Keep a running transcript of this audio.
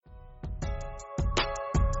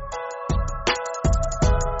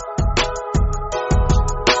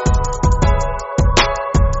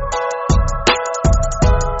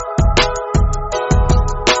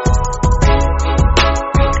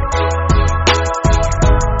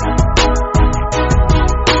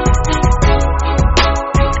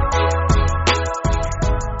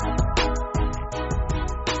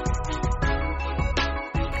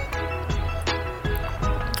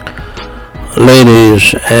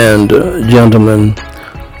Ladies and gentlemen,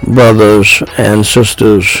 brothers and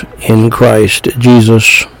sisters in Christ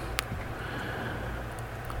Jesus,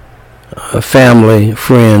 family,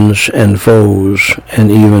 friends, and foes, and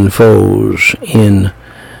even foes in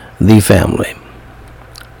the family,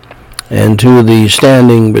 and to the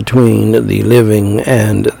standing between the living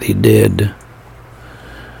and the dead,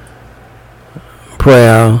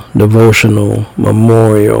 prayer, devotional,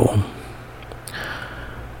 memorial,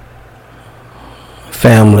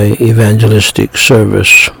 family evangelistic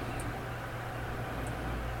service.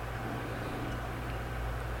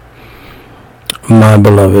 My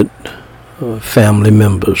beloved family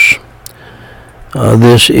members,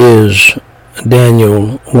 this is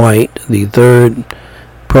Daniel Whyte, the third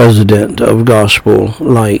president of Gospel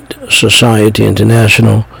Light Society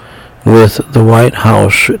International, with the White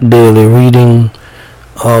House daily reading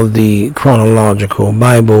of the Chronological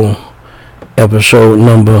Bible, episode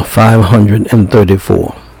number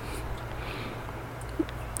 534,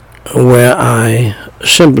 where I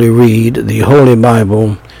simply read the Holy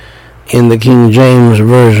Bible in the King James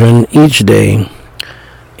Version each day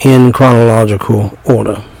in chronological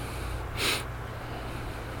order.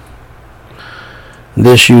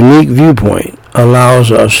 This unique viewpoint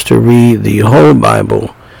allows us to read the whole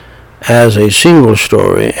Bible as a single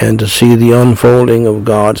story and to see the unfolding of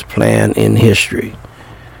God's plan in history.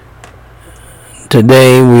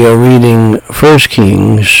 Today we are reading 1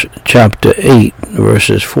 Kings chapter 8,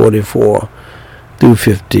 verses 44 through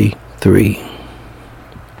 53.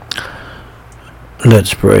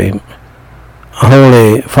 Let's pray.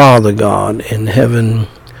 Holy Father God in heaven,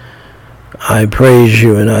 I praise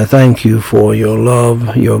you and I thank you for your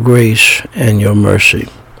love, your grace, and your mercy.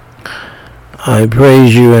 I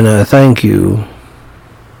praise you and I thank you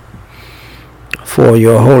for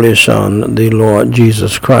your Holy Son, the Lord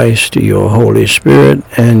Jesus Christ, your Holy Spirit,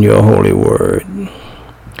 and your Holy Word.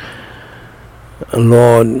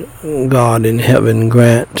 Lord God in heaven,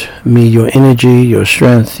 grant me your energy, your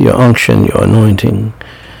strength, your unction, your anointing,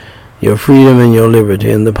 your freedom and your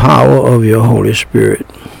liberty, and the power of your Holy Spirit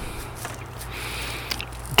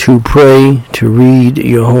to pray, to read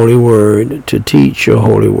your holy word, to teach your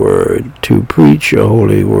holy word, to preach your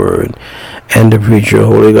holy word, and to preach your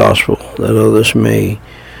holy gospel, that others may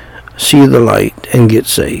see the light and get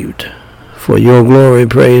saved. For your glory,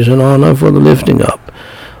 praise, and honor, for the lifting up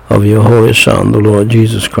of your holy Son, the Lord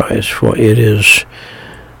Jesus Christ. For it is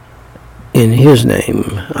in his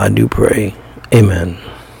name I do pray. Amen.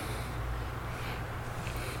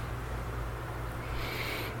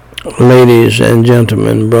 Ladies and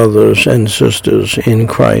gentlemen, brothers and sisters in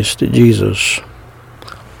Christ Jesus,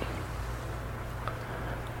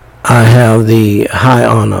 I have the high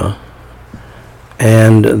honor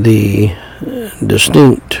and the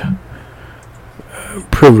distinct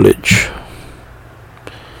privilege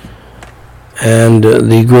and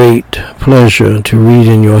the great pleasure to read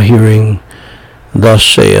in your hearing, thus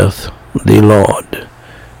saith the Lord,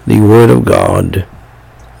 the Word of God,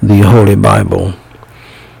 the Holy Bible,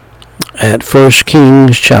 at 1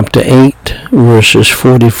 Kings chapter 8, verses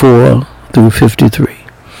 44 through 53.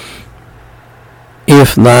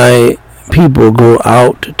 If thy people go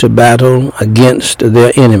out to battle against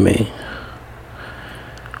their enemy,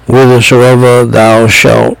 whithersoever thou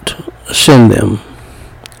shalt send them,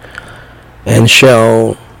 and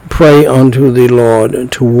shall pray unto the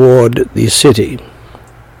Lord toward the city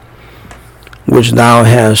which thou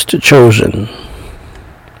hast chosen,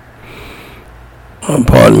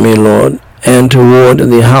 pardon me, Lord, and toward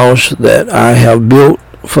the house that I have built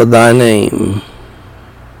for thy name,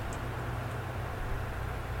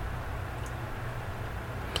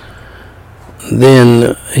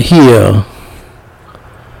 then hear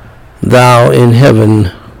thou in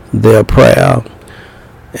heaven their prayer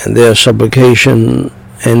and their supplication,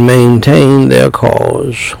 and maintain their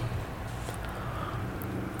cause.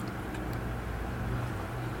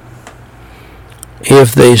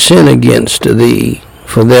 If they sin against thee,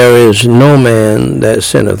 for there is no man that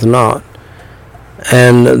sinneth not,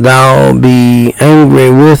 and thou be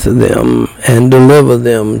angry with them, and deliver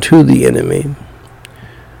them to the enemy,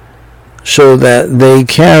 so that they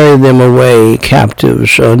carry them away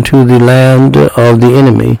captives unto the land of the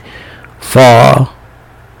enemy, far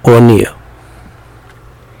or near.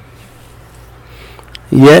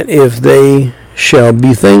 Yet if they shall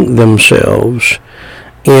bethink themselves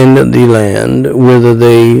in the land whither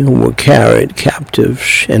they were carried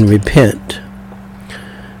captives, and repent,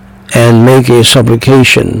 and make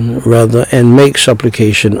supplication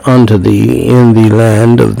unto thee in the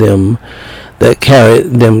land of them that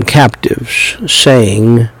carried them captives,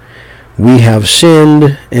 saying, We have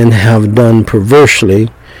sinned and have done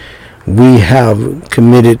perversely. we have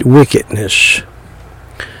committed wickedness,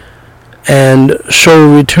 and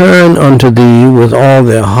so return unto thee with all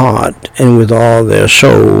their heart and with all their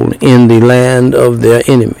soul in the land of their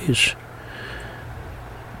enemies,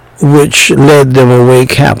 which led them away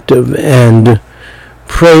captive, and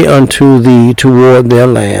pray unto thee toward their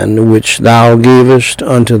land, which thou gavest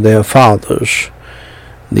unto their fathers,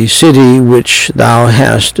 the city which thou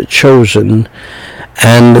hast chosen,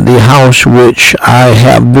 and the house which I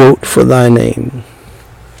have built for thy name.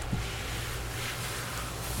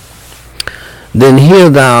 Then hear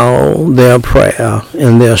thou their prayer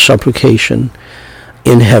and their supplication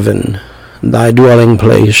in heaven, thy dwelling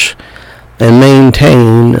place, and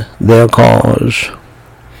maintain their cause.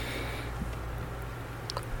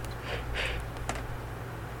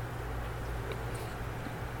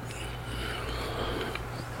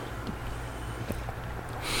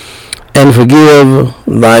 And forgive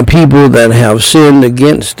thy people that have sinned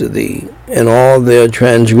against thee, and all their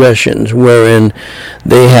transgressions wherein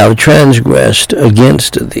they have transgressed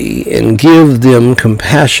against thee, and give them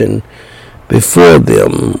compassion before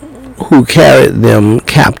them who carried them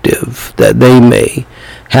captive, that they may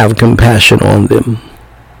have compassion on them.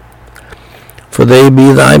 For they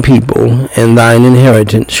be thy people, and thine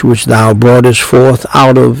inheritance, which thou broughtest forth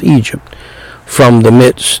out of Egypt, from the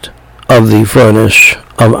midst of the furnace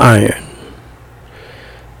of iron,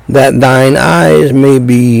 that thine eyes may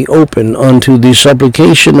be open unto the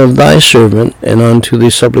supplication of thy servant, and unto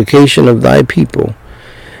the supplication of thy people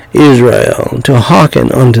Israel, to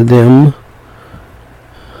hearken unto them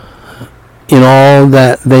in all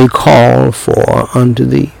that they call for unto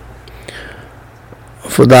thee.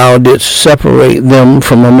 For thou didst separate them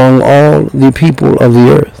from among all the people of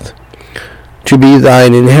the earth, to be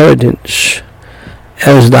thine inheritance,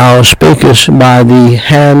 as thou spakest by the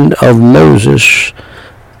hand of Moses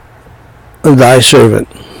thy servant,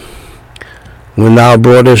 when thou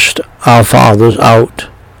broughtest our fathers out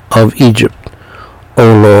of Egypt,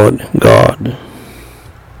 O Lord God.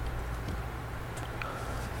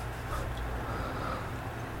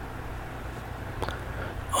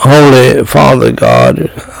 Holy Father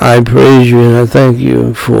God, I praise you and I thank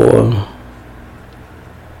you for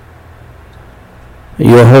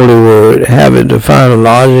your holy word. Have it to find a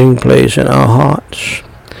lodging place in our hearts,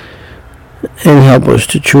 and help us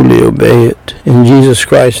to truly obey it. In Jesus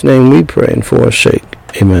Christ's name we pray, and for his sake.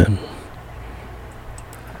 Amen.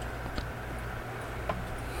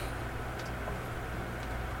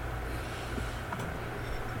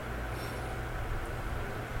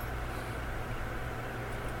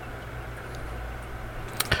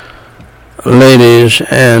 Ladies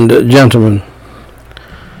and gentlemen,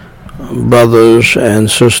 brothers and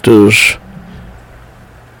sisters,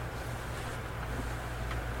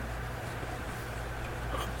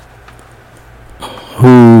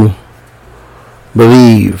 who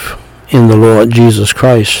believe in the Lord Jesus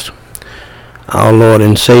Christ, our Lord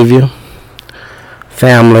and Savior,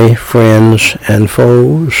 family, friends, and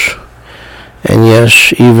foes, and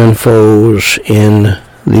yes, even foes in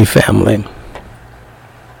the family,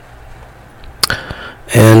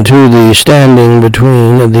 and to the standing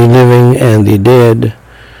between the living and the dead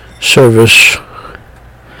service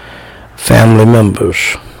family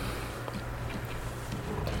members.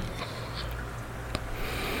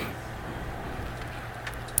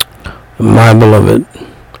 My beloved,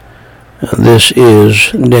 this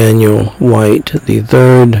is Daniel Whyte, the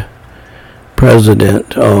third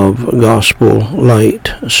president of Gospel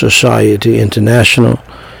Light Society International,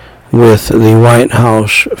 with the White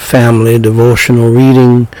House Family Devotional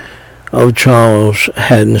reading of Charles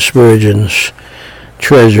Haddon Spurgeon's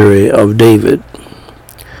Treasury of David.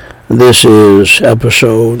 This is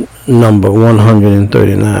episode number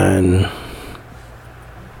 139.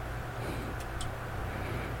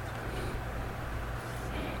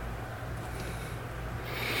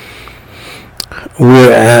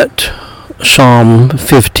 We're at Psalm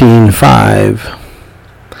 15:5.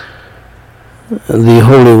 The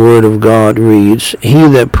Holy Word of God reads, "He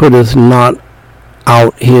that putteth not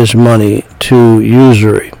out his money to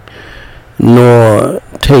usury, nor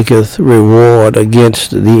taketh reward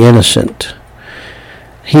against the innocent,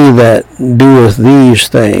 he that doeth these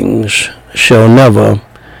things shall never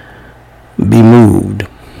be moved."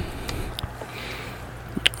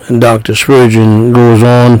 Dr. Spurgeon goes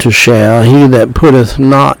on to share, "He that putteth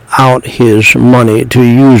not out his money to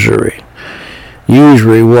usury."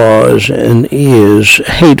 Usury was and is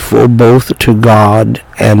hateful both to God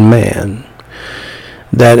and man.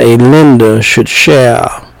 That a lender should share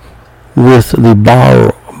with the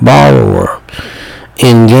borrower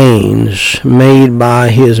in gains made by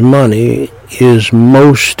his money is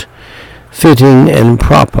most fitting and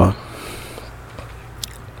proper.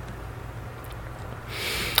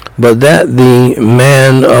 but that the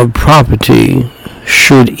man of property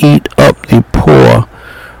should eat up the poor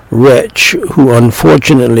wretch who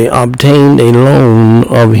unfortunately obtained a loan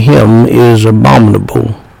of him is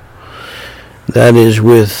abominable. That is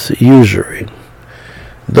with usury.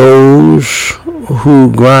 Those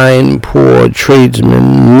who grind poor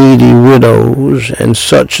tradesmen, needy widows, and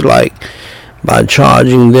such like, by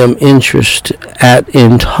charging them interest at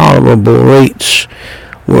intolerable rates,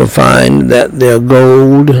 will find that their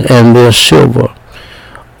gold and their silver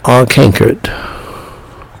are cankered.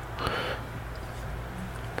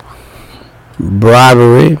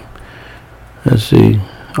 Bribery,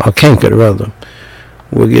 or cankered rather.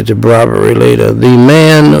 We'll get to bribery later. The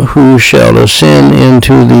man who shall ascend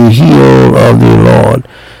into the hill of the Lord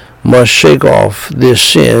must shake off this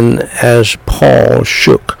sin as Paul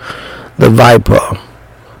shook the viper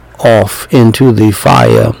off into the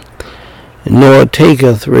fire, nor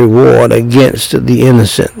taketh reward against the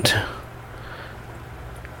innocent.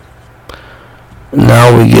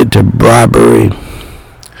 Now we get to bribery.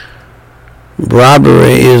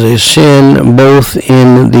 Bribery is a sin both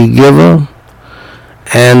in the giver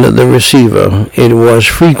and the receiver. It was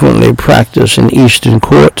frequently practiced in Eastern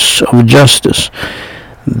courts of justice.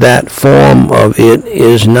 That form of it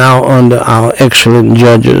is now under our excellent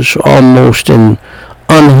judges almost an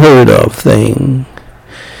unheard of thing.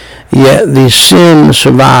 Yet the sin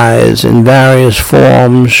survives in various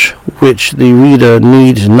forms which the reader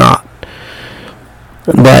needs not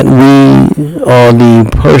that we, or the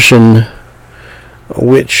person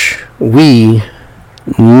which we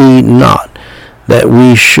need not that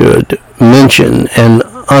we should mention, and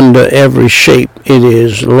under every shape it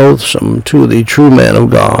is loathsome to the true man of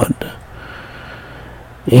God.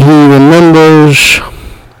 He remembers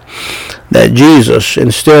that Jesus,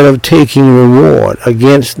 instead of taking reward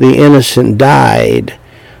against the innocent, died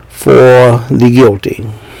for the guilty.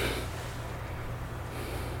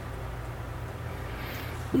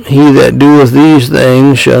 He that doeth these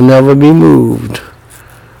things shall never be moved,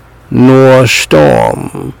 nor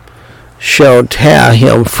storm shall tear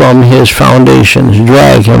him from his foundations,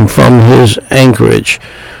 drag him from his anchorage,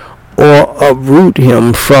 or uproot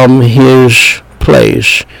him from his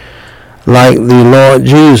place, like the Lord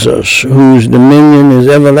Jesus, whose dominion is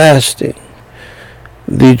everlasting.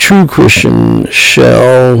 The true Christian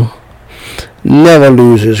shall never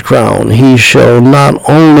lose his crown. He shall not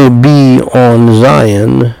only be on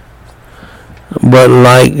Zion, but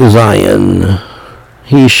like Zion.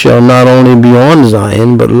 He shall not only be on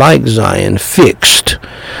Zion, but like Zion, fixed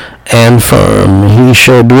and firm. He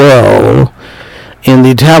shall dwell in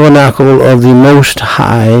the tabernacle of the Most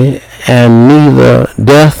High, and neither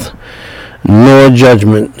death nor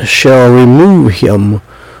judgment shall remove him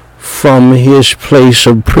from his place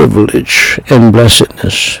of privilege and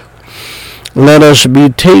blessedness. Let us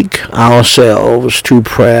betake ourselves to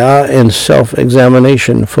prayer and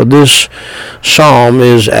self-examination, for this psalm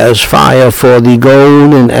is as fire for the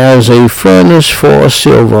gold and as a furnace for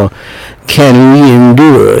silver. Can we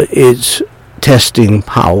endure its testing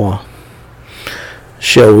power?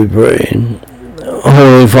 Shall we pray?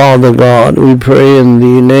 Holy Father God, we pray in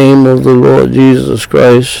the name of the Lord Jesus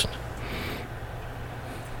Christ.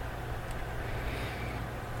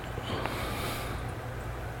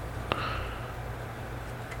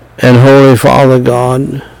 And Holy Father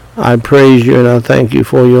God, I praise you and I thank you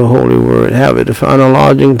for your holy word. Have it to find a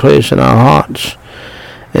lodging place in our hearts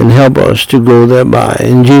and help us to go thereby.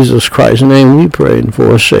 In Jesus Christ's name we pray and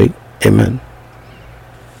for his sake. Amen.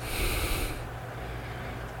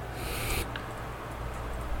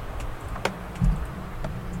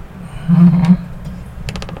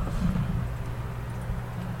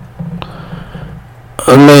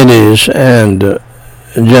 Ladies and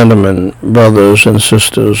gentlemen, brothers and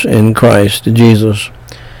sisters in Christ Jesus,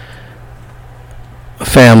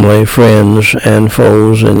 family, friends, and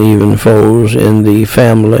foes, and even foes in the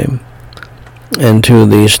family, and to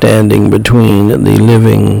the standing between the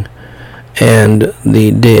living and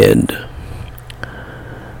the dead.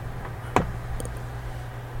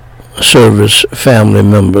 Service family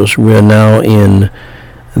members, we're now in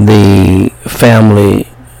the family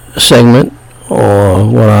segment, or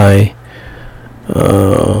what I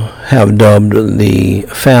have dubbed the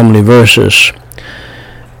family verses.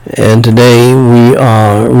 And today we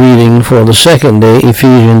are reading for the second day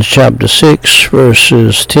Ephesians chapter 6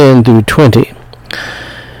 verses 10 through 20.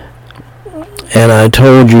 And I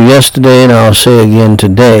told you yesterday, and I'll say again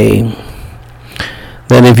today,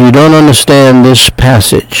 that if you don't understand this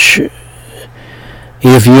passage,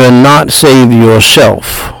 if you are not saved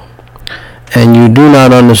yourself, and you do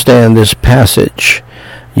not understand this passage,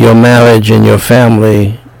 your marriage and your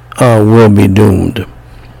family will be doomed.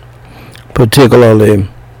 particularly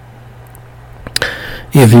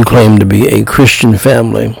if you claim to be a Christian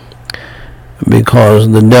family,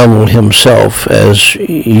 because the devil himself, as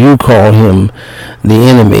you call him, the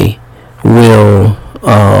enemy, will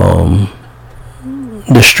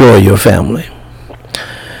destroy your family.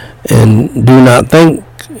 And do not think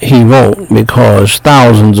he won't, because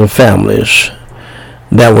thousands of families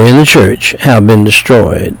that were in the church have been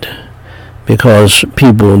destroyed because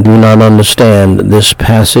people do not understand this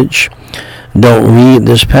passage, don't read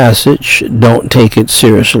this passage, don't take it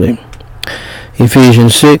seriously.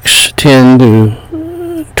 Ephesians 6:10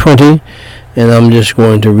 to 20, and I'm just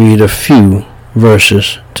going to read a few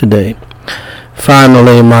verses today.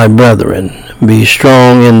 Finally, my brethren, be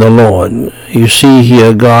strong in the Lord. You see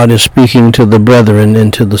here, God is speaking to the brethren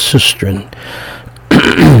and to the sistren.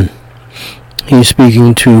 He's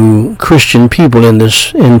speaking to Christian people in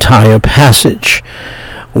this entire passage,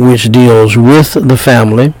 which deals with the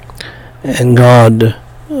family. And God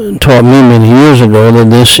taught me many years ago that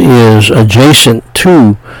this is adjacent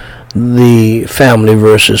to the family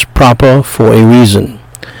verses, proper for a reason.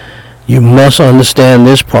 You must understand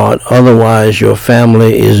this part, otherwise your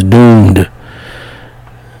family is doomed.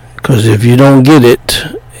 Because if you don't get it,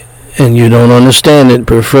 and you don't understand it,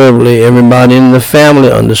 preferably everybody in the family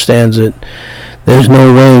understands it, there's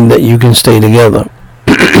no way that you can stay together.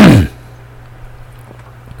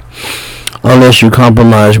 Unless you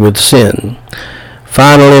compromise with sin.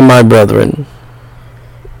 Finally, my brethren,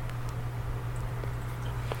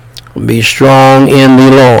 be strong in the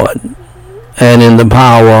Lord and in the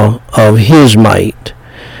power of his might.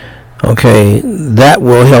 Okay, that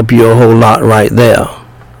will help you a whole lot right there.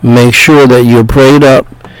 Make sure that you're prayed up,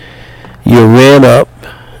 you're read up,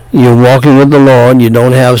 you're walking with the Lord, you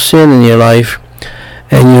don't have sin in your life,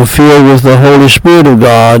 and you're filled with the Holy Spirit of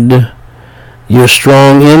God. You're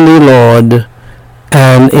strong in the Lord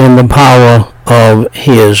and in the power of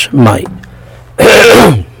his might.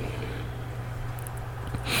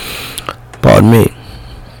 Pardon me.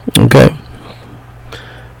 Okay.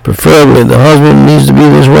 Preferably the husband needs to be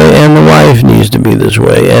this way, and the wife needs to be this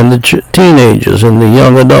way, and the teenagers and the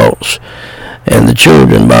young adults and the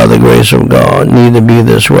children, by the grace of God, need to be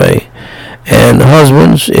this way. And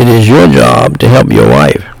husbands, it is your job to help your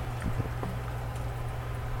wife,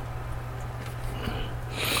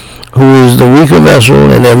 who is the weaker vessel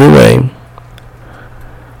in every way,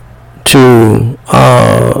 to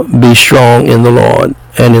be strong in the Lord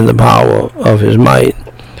and in the power of his might.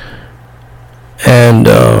 And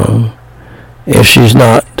if she's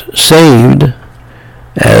not saved,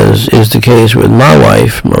 as is the case with my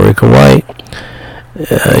wife, Marika Whyte,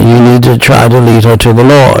 you need to try to lead her to the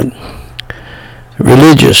Lord.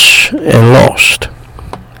 Religious and lost.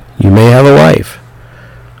 You may have a wife.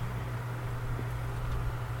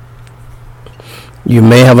 You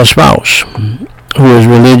may have a spouse who is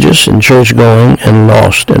religious and church-going and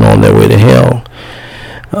lost and on their way to hell.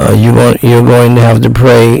 You're going to have to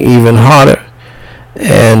pray even harder.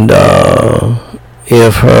 And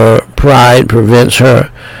if her pride prevents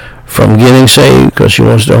her from getting saved because she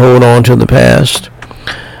wants to hold on to the past,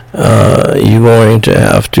 you're going to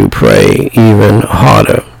have to pray even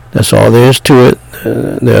harder. That's all there is to it.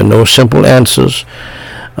 There are no simple answers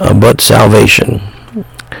but salvation.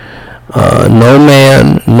 No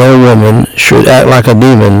man, no woman should act like a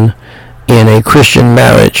demon in a Christian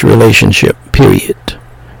marriage relationship, period.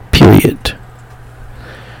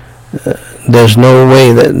 There's no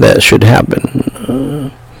way that should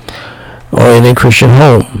happen, or in a Christian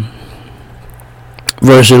home.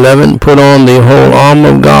 Verse 11, put on the whole armor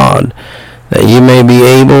of God, that ye may be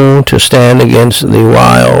able to stand against the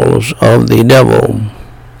wiles of the devil.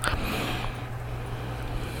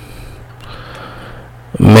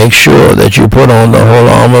 Make sure that you put on the whole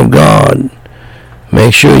armor of God.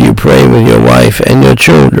 Make sure you pray with your wife and your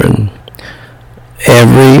children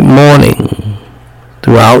every morning.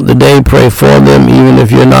 Throughout the day, pray for them, even if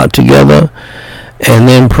you're not together, and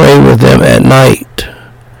then pray with them at night.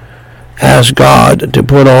 Ask God to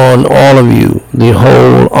put on all of you the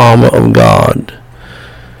whole armor of God,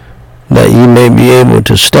 that you may be able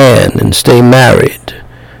to stand and stay married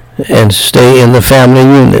and stay in the family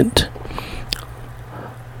unit,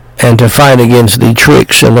 and to fight against the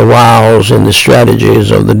tricks and the wiles and the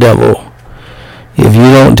strategies of the devil. If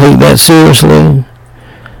you don't take that seriously,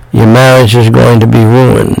 your marriage is going to be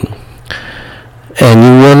ruined, and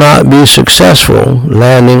you will not be successful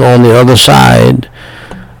landing on the other side,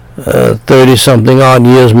 30-something odd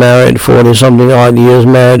years married, 40-something odd years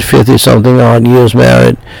married, 50-something odd years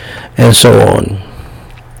married, and so on.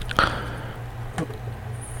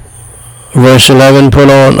 Verse 12,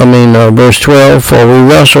 for we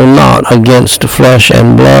wrestle not against flesh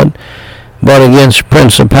and blood, but against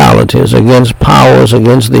principalities, against powers,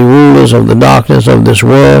 against the rulers of the darkness of this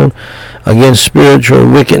world, against spiritual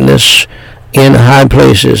wickedness in high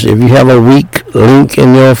places. If you have a weak link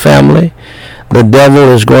in your family, the devil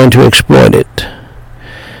is going to exploit it.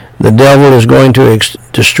 The devil is going to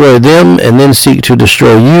destroy them and then seek to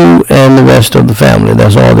destroy you and the rest of the family.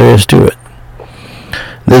 That's all there is to it.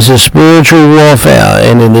 This is spiritual warfare,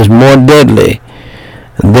 and it is more deadly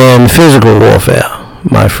than physical warfare,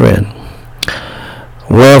 my friend.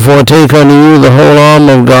 Wherefore take unto you the whole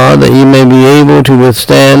armor of God, that ye may be able to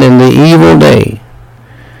withstand in the evil day.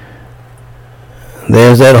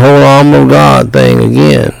 There's that whole armor of God thing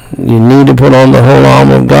again. You need to put on the whole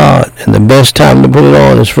armor of God. And the best time to put it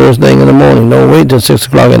on is first thing in the morning. Don't wait till 6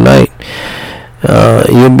 o'clock at night.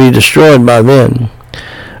 You'll be destroyed by then.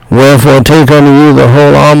 Wherefore take unto you the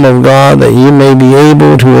whole armor of God, that ye may be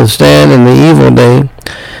able to withstand in the evil day,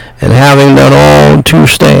 and having done all to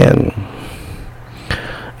stand.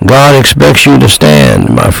 God expects you to stand,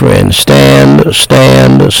 my friend. Stand,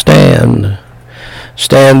 stand, stand.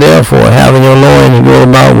 Stand therefore, having your loins girt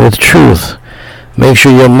about with truth. Make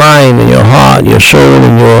sure your mind and your heart, your soul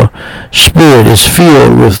and your spirit is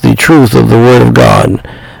filled with the truth of the Word of God.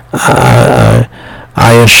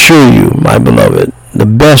 I assure you, my beloved, the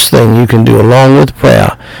best thing you can do along with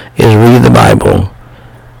prayer is read the Bible.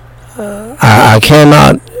 I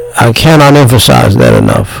cannot emphasize that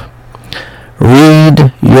enough.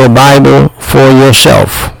 Read your Bible for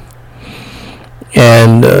yourself.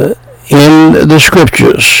 And in the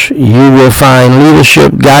scriptures, you will find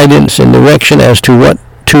leadership, guidance, and direction as to what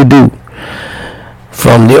to do.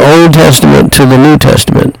 From the Old Testament to the New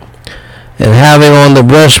Testament. And having on the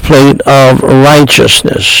breastplate of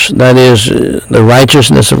righteousness, that is, the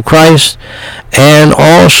righteousness of Christ, and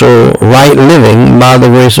also right living by the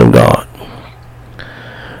grace of God.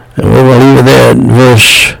 And we're going to leave it there at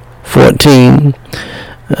verse 14.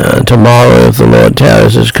 Tomorrow, if the Lord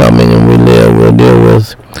tarries is coming and we live, we'll deal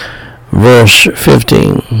with verse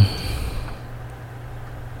 15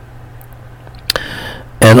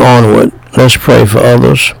 and onward. Let's pray for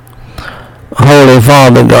others. Holy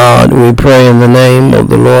Father God, we pray in the name of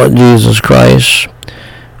the Lord Jesus Christ.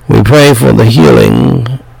 We pray for the healing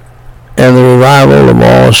and the revival of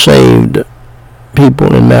all saved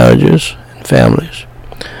people in marriages and families.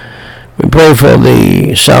 We pray for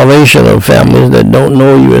the salvation of families that don't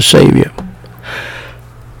know you as Savior.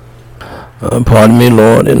 Pardon me,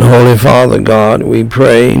 Lord, and Holy Father God, we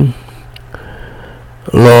pray,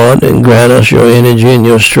 Lord, and grant us your energy and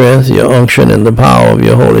your strength, your unction and the power of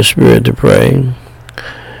your Holy Spirit to pray.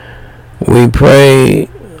 We pray,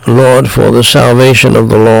 Lord, for the salvation of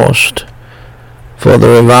the lost, for the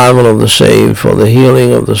revival of the saved, for the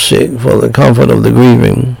healing of the sick, for the comfort of the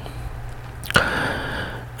grieving.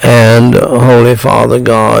 And, Holy Father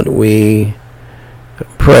God, we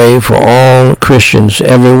pray for all Christians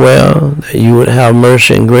everywhere, that you would have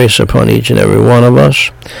mercy and grace upon each and every one of us.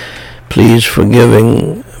 Please forgive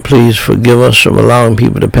us of allowing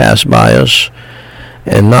people to pass by us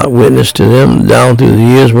and not witness to them down through the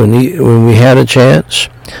years when we had a chance.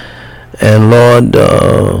 And Lord,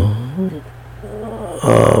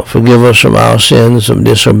 forgive us of our sins of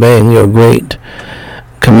disobeying your great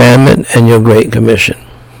commandment and your great commission.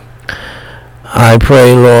 I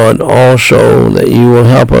pray, Lord, also that you will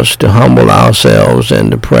help us to humble ourselves and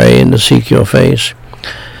to pray and to seek your face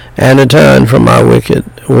and to turn from our wicked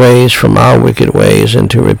ways and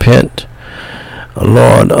to repent,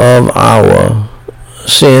 Lord, of our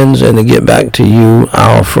sins and to get back to you,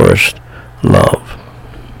 our first love.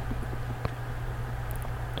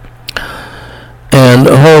 And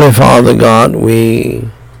Holy Father God, we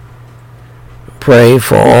pray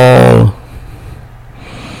for all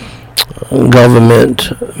government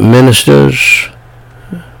ministers,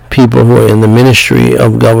 people who are in the ministry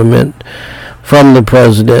of government, from the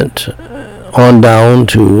president on down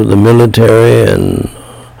to the military and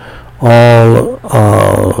all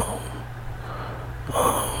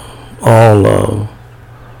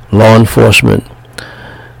law enforcement,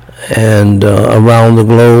 and around the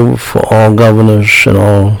globe for all governors and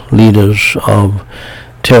all leaders of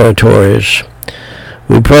territories.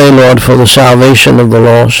 We pray, Lord, for the salvation of the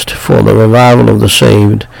lost, for the revival of the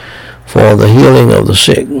saved, for the healing of the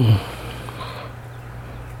sick.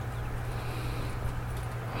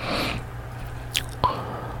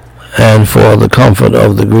 And for the comfort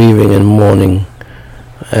of the grieving and mourning,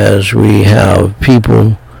 as we have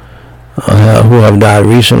people who have died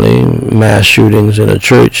recently, mass shootings in a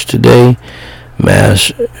church today,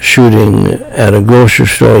 mass shooting at a grocery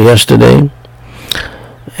store yesterday,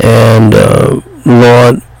 and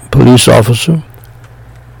Lord, police officer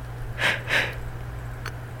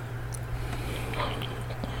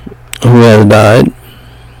who has died.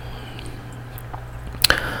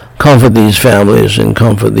 Comfort these families and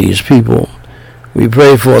comfort these people. We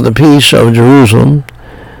pray for the peace of Jerusalem.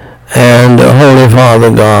 And Holy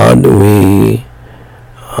Father God, we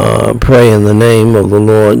pray in the name of the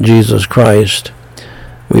Lord Jesus Christ.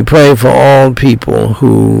 We pray for all people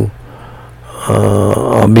who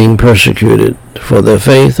are being persecuted for their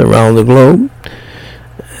faith around the globe.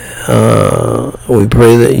 We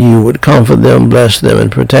pray that you would comfort them, bless them,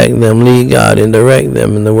 and protect them, lead, guide, and direct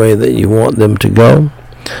them in the way that you want them to go.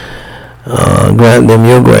 Grant them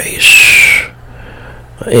your grace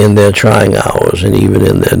in their trying hours and even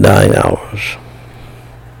in their dying hours.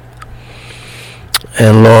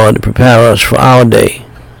 And Lord, prepare us for our day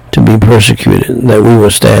to be persecuted, that we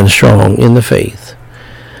will stand strong in the faith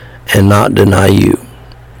and not deny you.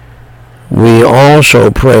 We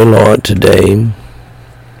also pray, Lord, today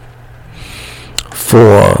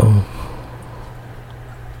for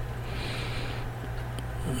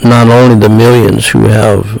not only the millions who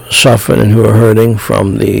have suffered and who are hurting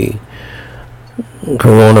from the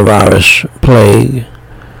coronavirus plague,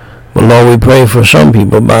 but Lord, we pray for some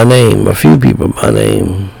people by name, a few people by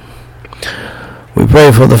name. We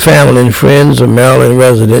pray for the family and friends of Maryland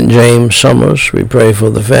resident James Summers. We pray for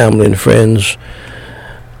the family and friends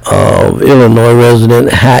of Illinois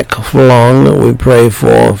resident Hack Long. We pray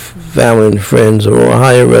for family and friends of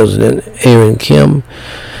Ohio resident Aaron Kim.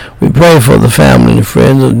 We pray for the family and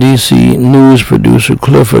friends of DC News producer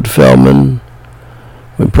Clifford Feldman.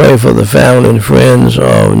 We pray for the family and friends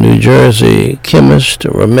of New Jersey chemist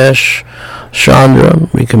Ramesh Chandra.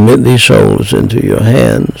 We commit these souls into your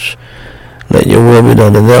hands. Let your will be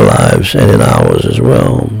done in their lives and in ours as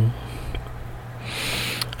well.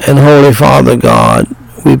 And Holy Father God,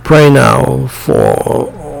 we pray now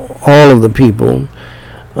for all of the people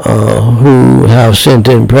who have sent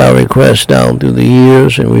in prayer requests down through the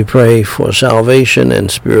years, and we pray for salvation and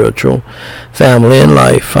spiritual, family and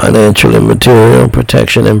life, financial and material,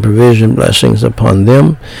 protection and provision, blessings upon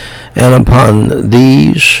them and upon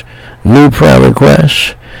these new prayer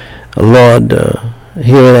requests. Lord,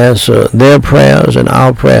 hear and answer their prayers and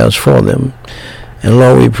our prayers for them. And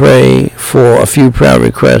Lord, we pray for a few prayer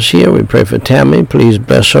requests here. We pray for Tammy. Please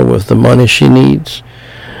bless her with the money she needs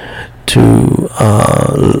to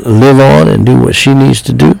live on and do what she needs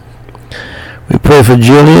to do. We pray for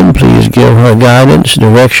Jillian. Please give her guidance,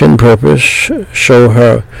 direction, purpose. Show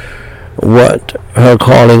her what her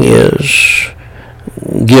calling is.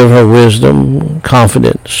 Give her wisdom,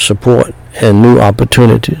 confidence, support, and new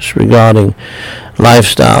opportunities regarding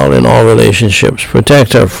lifestyle and all relationships.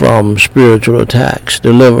 Protect her from spiritual attacks.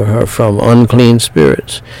 Deliver her from unclean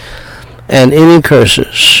spirits and any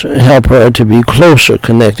curses. Help her to be closer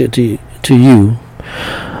connected to you,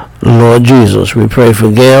 Lord Jesus. We pray for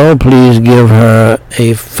Gail. Please give her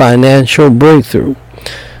a financial breakthrough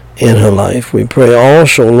in her life. We pray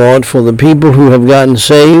also, Lord, for the people who have gotten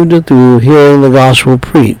saved through hearing the gospel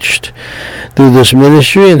preached through this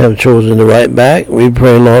ministry and have chosen to write back. We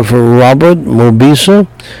pray, Lord, for Robert Mobisa,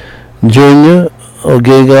 Junior,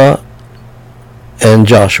 Ogega, and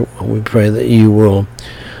Joshua. We pray that you will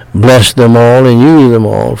bless them all and use them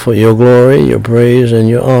all for your glory, your praise, and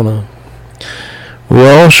your honor. We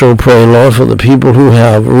also pray, Lord, for the people who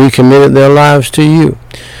have recommitted their lives to you.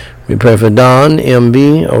 We pray for Don,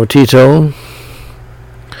 M.B., Otito,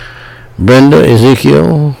 Brenda,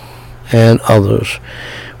 Ezekiel, and others.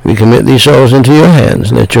 We commit these souls into your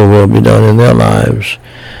hands. Let your will be done in their lives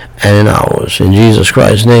and in ours. In Jesus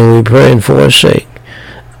Christ's name we pray, and for his sake.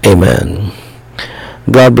 Amen.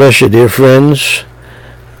 God bless you, dear friends.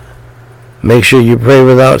 Make sure you pray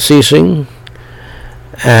without ceasing.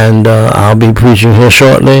 And I'll be preaching here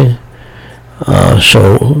shortly.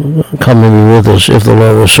 So come and be with us if the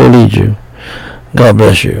Lord will so lead you. God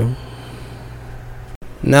bless you.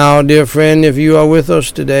 Now, dear friend, if you are with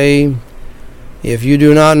us today, if you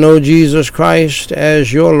do not know Jesus Christ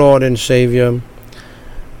as your Lord and Savior,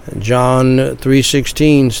 John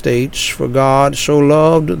 3:16 states, "For God so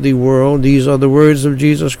loved the world," these are the words of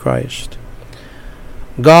Jesus Christ.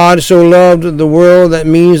 God so loved the world, that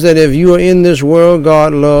means that if you are in this world,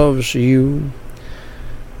 God loves you.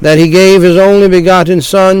 That he gave his only begotten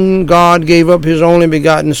Son, God gave up his only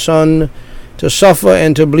begotten Son to suffer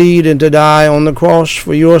and to bleed and to die on the cross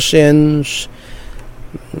for your sins.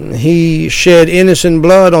 He shed innocent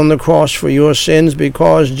blood on the cross for your sins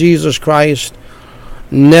because Jesus Christ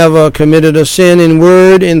never committed a sin in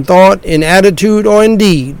word, in thought, in attitude, or in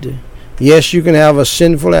deed. Yes, you can have a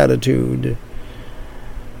sinful attitude.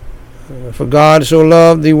 For God so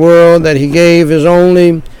loved the world that he gave his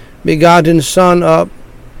only begotten Son up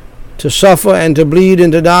to suffer and to bleed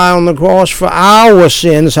and to die on the cross for our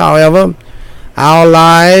sins, however, our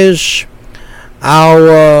lies,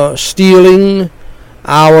 our stealing,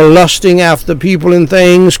 our lusting after people and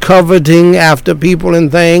things, coveting after people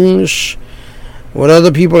and things, what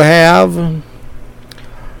other people have,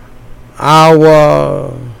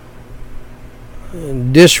 our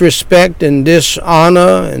disrespect and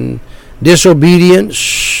dishonor and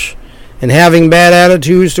disobedience and having bad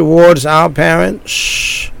attitudes towards our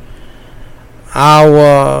parents,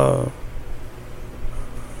 our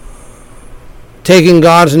taking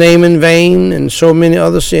God's name in vain, and so many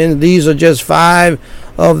other sins. These are just 5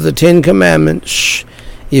 of the 10 commandments.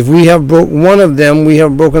 If we have broke one of them, we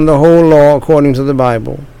have broken the whole law according to the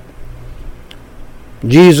Bible.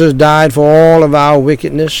 Jesus died for all of our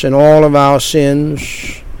wickedness and all of our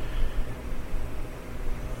sins.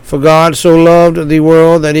 For God so loved the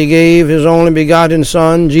world that he gave his only begotten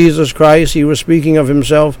Son, Jesus Christ. He was speaking of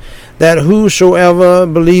himself, that whosoever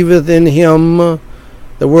believeth in him.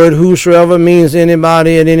 The word whosoever means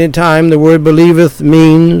anybody at any time. The word believeth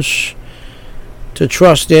means to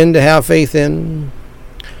trust in, to have faith in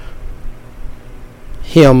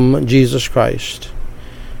him, Jesus Christ.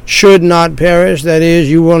 Should not perish, that is,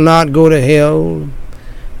 you will not go to hell,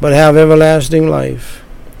 but have everlasting life.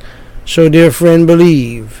 So, dear friend,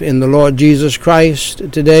 believe in the Lord Jesus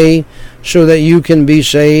Christ today so that you can be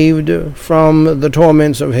saved from the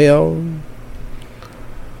torments of hell.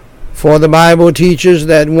 For the Bible teaches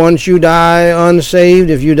that once you die unsaved,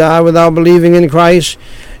 if you die without believing in Christ,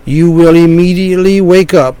 you will immediately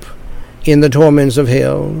wake up in the torments of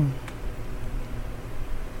hell.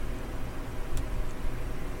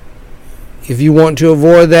 If you want to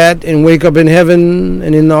avoid that and wake up in heaven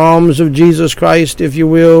and in the arms of Jesus Christ, if you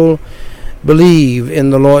will, believe in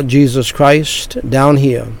the Lord Jesus Christ down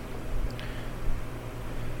here.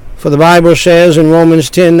 For the Bible says in Romans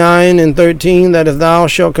 10:9 and 13 that if thou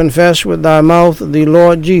shalt confess with thy mouth the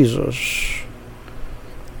Lord Jesus,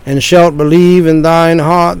 and shalt believe in thine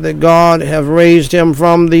heart that God hath raised him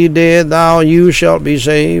from the dead, you shalt be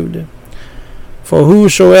saved. For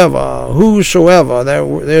whosoever,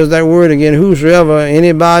 there's that word again, whosoever,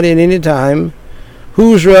 anybody at any time,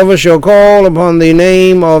 whosoever shall call upon the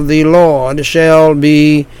name of the Lord shall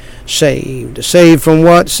be saved. Saved from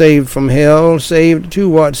what? Saved from hell. Saved to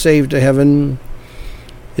what? Saved to heaven.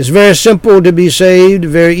 It's very simple to be saved,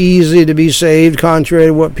 very easy to be saved, contrary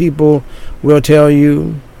to what people will tell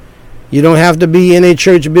you. You don't have to be in a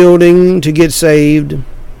church building to get saved.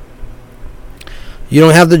 You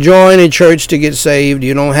don't have to join a church to get saved.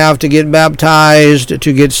 You don't have to get baptized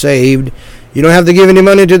to get saved. You don't have to give any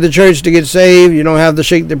money to the church to get saved. You don't have to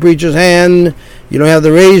shake the preacher's hand. You don't have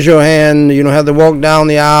to raise your hand. You don't have to walk down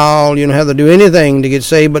the aisle. You don't have to do anything to get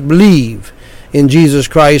saved, but believe in Jesus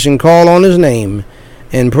Christ and call on his name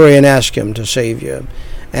and pray and ask him to save you.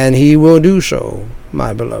 And he will do so,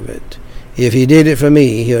 my beloved. If he did it for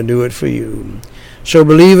me, he'll do it for you. So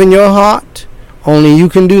believe in your heart. Only you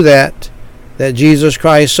can do that Jesus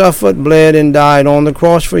Christ suffered, bled, and died on the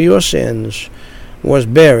cross for your sins, was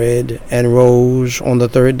buried, and rose on the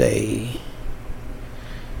 3rd day.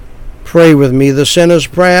 Pray with me the sinner's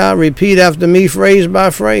prayer. Repeat after me phrase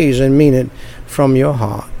by phrase and mean it from your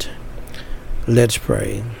heart. Let's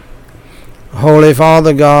pray. Holy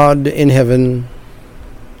Father God in heaven,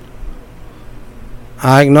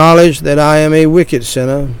 I acknowledge that I am a wicked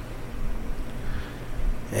sinner,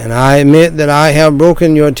 and I admit that I have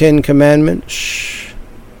broken your 10 commandments.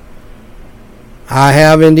 I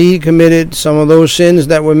have indeed committed some of those sins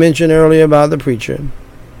that were mentioned earlier by the preacher.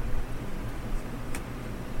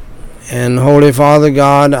 And Holy Father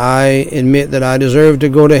God, I admit that I deserve to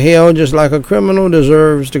go to hell just like a criminal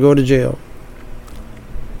deserves to go to jail.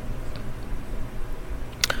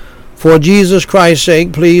 For Jesus Christ's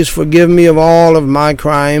sake, please forgive me of all of my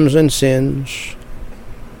crimes and sins.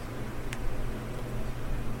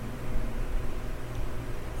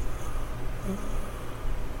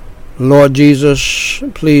 Lord Jesus,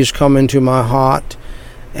 please come into my heart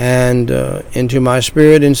and into my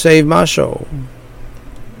spirit and save my soul.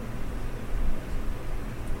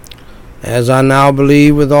 As I now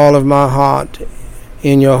believe with all of my heart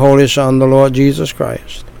in your Holy Son, the Lord Jesus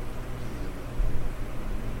Christ,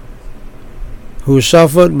 who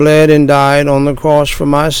suffered, bled, and died on the cross for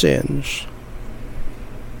my sins,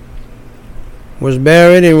 was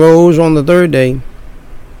buried and rose on the 3rd day.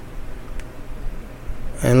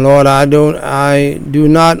 And Lord, I do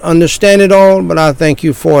not understand it all, but I thank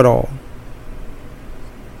you for it all.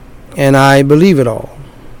 And I believe it all.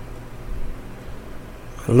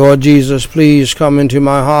 Lord Jesus, please come into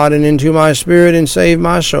my heart and into my spirit and save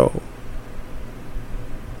my soul.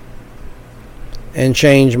 and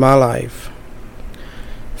change my life.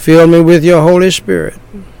 Fill me with your Holy Spirit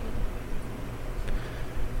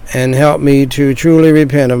and help me to truly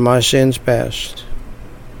repent of my sins past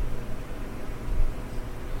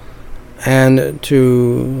and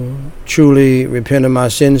to truly repent of my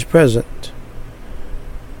sins present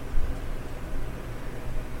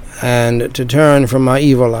and to turn from my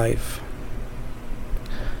evil life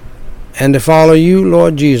and to follow you,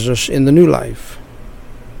 Lord Jesus, in the new life.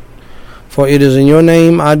 For it is in your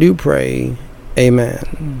name I do pray.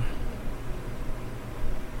 Amen.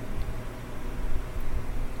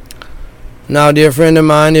 Now, dear friend of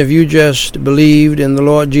mine, if you just believed in the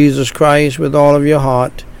Lord Jesus Christ with all of your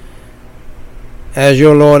heart as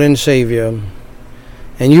your Lord and Savior,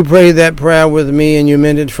 and you prayed that prayer with me and you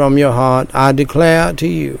meant it from your heart, I declare to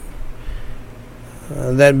you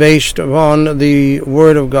that based upon the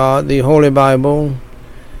Word of God, the Holy Bible,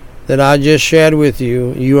 that I just shared with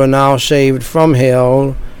you, you are now saved from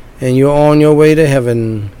hell and you're on your way to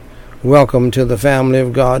heaven. Welcome to the family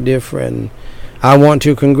of God, dear friend. I want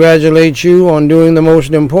to congratulate you on doing the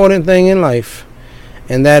most important thing in life,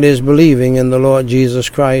 and that is believing in the Lord Jesus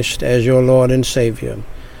Christ as your Lord and Savior.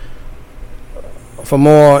 For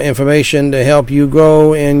more information to help you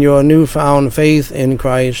grow in your newfound faith in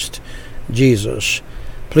Christ Jesus,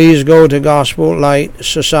 please go to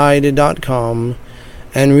GospelLightSociety.com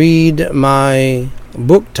and read my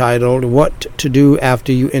book titled What to Do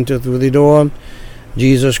After You Enter Through the Door.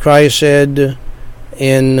 Jesus Christ said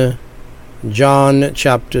in John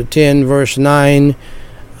chapter 10 verse 9,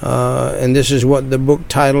 and this is what the book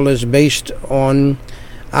title is based on.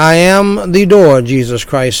 I am the door, Jesus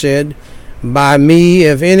Christ said. By me,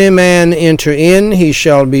 if any man enter in, he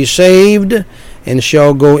shall be saved, and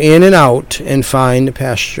shall go in and out and find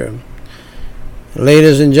pasture.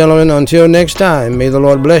 Ladies and gentlemen, until next time, may the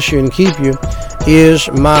Lord bless you and keep you, is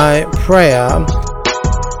my prayer.